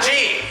 I got a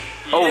G.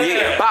 Oh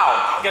yeah,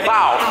 bow,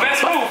 bow.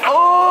 Best move.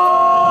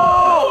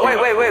 Oh, Wait.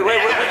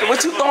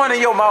 What you throwing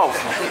in your mouth?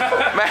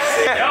 Man.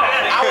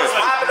 I was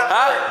popping up.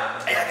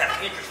 Hey, I got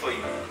an interest for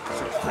you.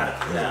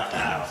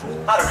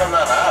 How to come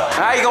down the aisle?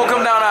 How you gonna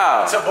come down the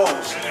aisle? To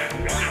booze.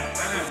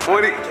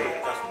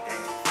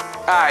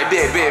 Alright,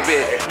 bet.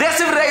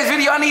 That's it for today's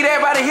video. I need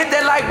everybody to hit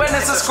that like button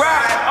and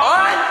subscribe.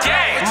 On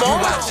game. You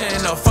watching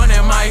the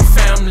FunnyMike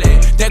family.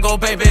 There go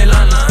baby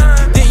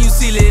London. Then you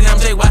see Lil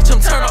MJ watch him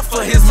turn up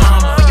for his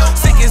mama.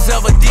 Sick as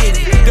ever did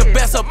it. The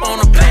best up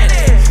on the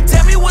planet.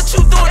 Tell me what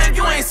you doing if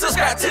you ain't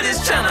subscribed to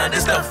this channel.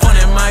 This the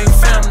FunnyMike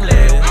family.